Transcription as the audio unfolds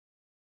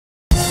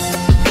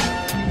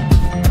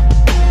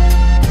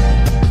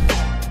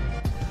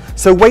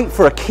So wait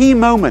for a key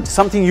moment,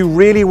 something you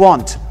really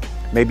want.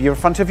 Maybe you're in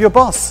front of your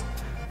boss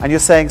and you're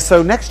saying,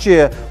 so next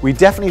year we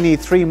definitely need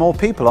 3 more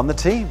people on the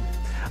team.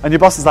 And your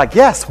boss is like,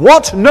 yes,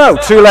 what? No,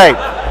 too late.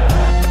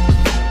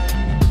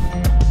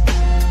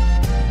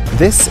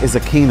 This is a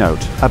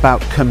keynote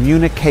about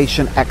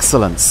communication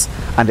excellence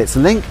and its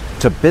link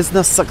to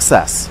business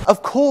success.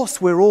 Of course,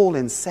 we're all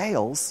in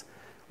sales.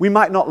 We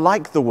might not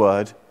like the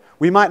word.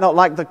 We might not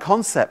like the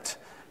concept.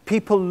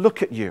 People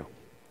look at you.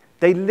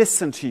 They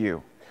listen to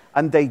you.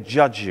 And they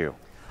judge you.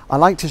 I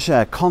like to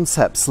share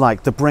concepts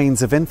like the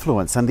brains of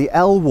influence and the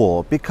L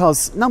War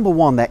because, number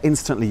one, they're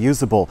instantly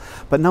usable,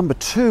 but number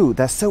two,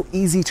 they're so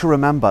easy to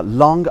remember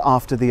long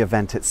after the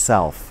event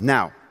itself.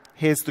 Now,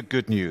 here's the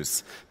good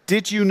news.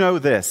 Did you know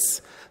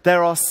this?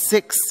 There are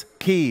 6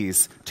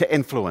 keys to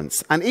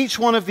influence, and each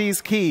one of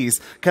these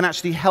keys can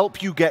actually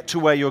help you get to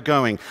where you're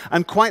going.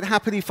 And quite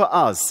happily for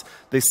us,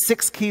 the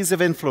 6 keys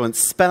of influence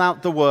spell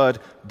out the word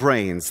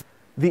brains.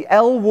 The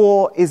L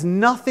War is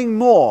nothing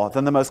more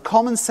than the most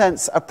common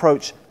sense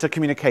approach to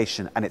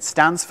communication, and it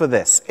stands for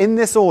this, in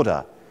this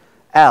order.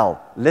 L,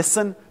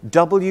 listen.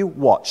 W,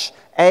 watch.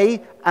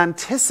 A,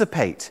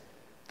 anticipate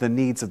the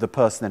needs of the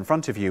person in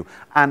front of you.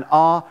 And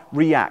R,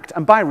 react.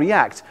 And by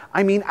react,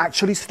 I mean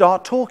actually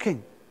start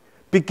talking.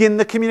 Begin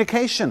the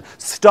communication.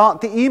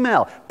 Start the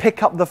email.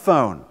 Pick up the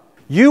phone.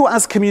 You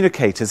as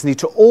communicators need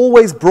to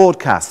always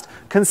broadcast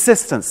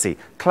consistency,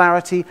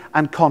 clarity,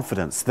 and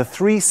confidence, the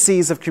 3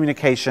 C's of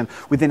communication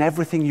within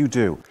everything you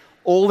do.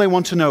 All they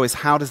want to know is,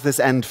 how does this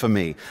end for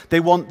me? They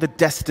want the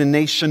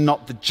destination,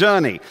 not the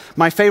journey.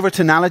 My favorite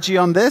analogy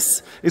on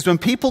this is when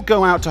people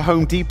go out to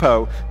Home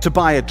Depot to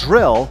buy a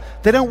drill,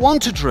 they don't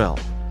want a drill.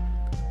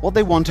 What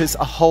they want is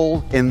a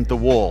hole in the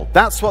wall.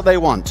 That's what they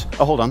want.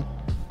 Oh, hold on.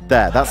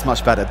 There, that's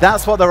much better.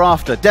 That's what they're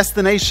after,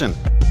 destination.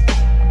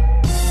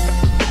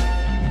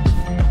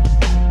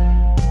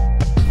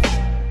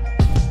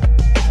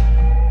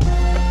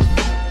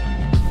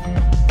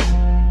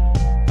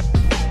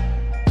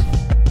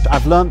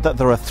 I've learned that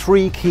there are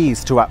 3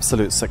 keys to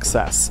absolute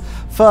success.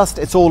 First,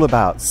 it's all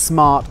about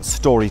smart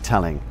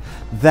storytelling.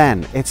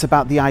 Then, it's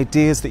about the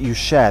ideas that you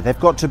share. They've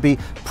got to be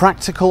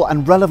practical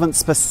and relevant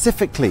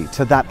specifically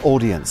to that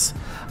audience.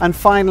 And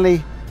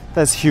finally,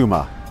 there's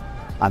humor,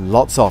 and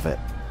lots of it.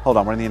 Hold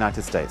on, we're in the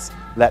United States.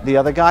 Let the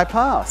other guy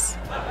pass.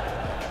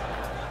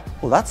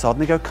 Well, that's odd.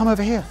 And they go, come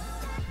over here.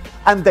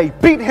 And they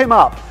beat him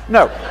up.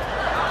 No.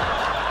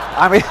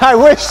 I mean, I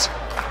wish.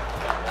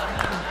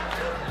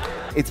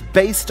 It's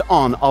based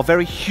on our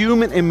very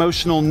human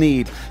emotional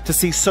need to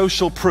see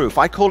social proof.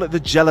 I call it the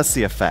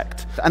jealousy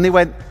effect. And they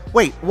went,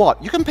 wait,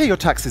 what? You can pay your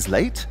taxes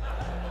late?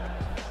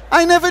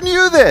 I never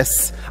knew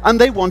this. And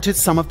they wanted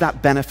some of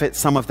that benefit,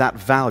 some of that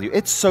value.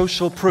 It's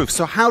social proof.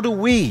 So how do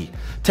we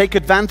take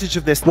advantage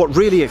of this? What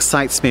really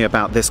excites me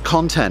about this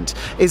content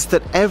is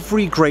that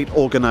every great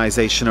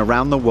organization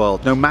around the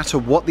world, no matter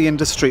what the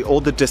industry or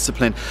the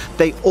discipline,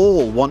 they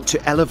all want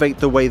to elevate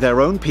the way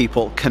their own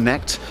people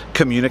connect,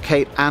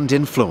 communicate, and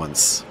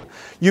influence.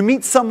 You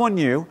meet someone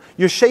new,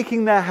 you're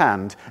shaking their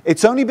hand,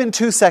 it's only been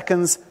 2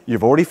 seconds,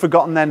 you've already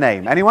forgotten their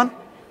name. Anyone?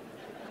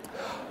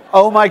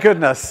 Oh my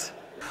goodness.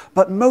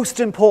 But most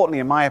importantly,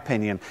 in my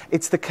opinion,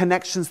 it's the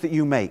connections that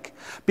you make.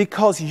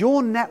 Because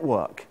your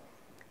network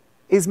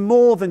is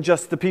more than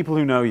just the people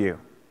who know you.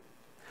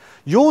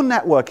 Your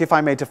network, if I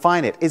may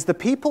define it, is the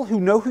people who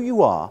know who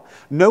you are,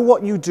 know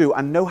what you do,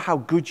 and know how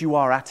good you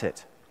are at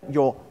it.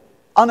 Your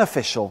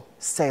unofficial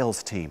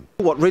sales team.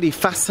 What really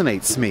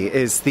fascinates me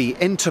is the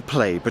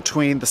interplay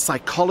between the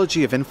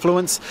psychology of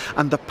influence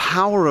and the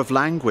power of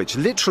language,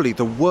 literally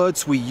the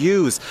words we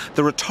use,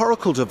 the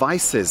rhetorical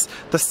devices,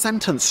 the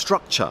sentence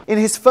structure. In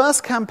his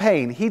first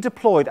campaign, he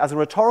deployed as a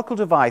rhetorical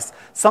device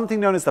something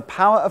known as the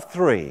power of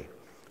 3,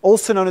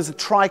 also known as a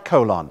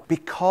tricolon,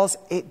 because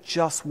it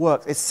just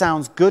works. It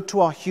sounds good to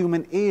our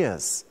human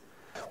ears.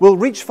 We'll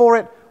reach for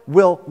it,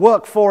 we'll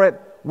work for it,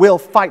 we'll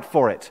fight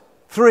for it.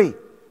 3.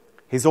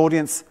 His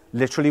audience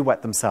literally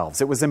wet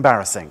themselves. It was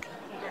embarrassing.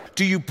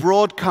 Do you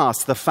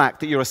broadcast the fact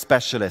that you're a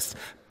specialist?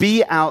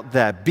 Be out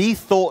there, be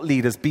thought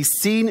leaders, be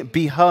seen,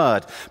 be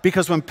heard.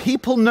 Because when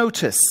people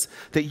notice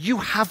that you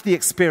have the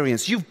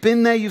experience, you've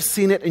been there, you've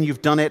seen it, and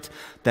you've done it,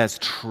 there's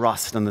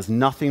trust, and there's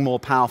nothing more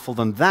powerful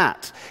than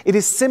that. It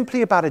is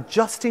simply about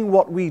adjusting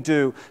what we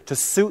do to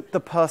suit the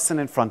person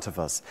in front of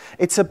us.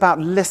 It's about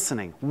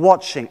listening,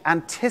 watching,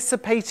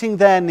 anticipating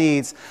their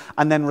needs,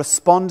 and then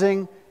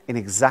responding in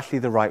exactly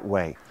the right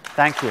way.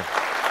 Thank you.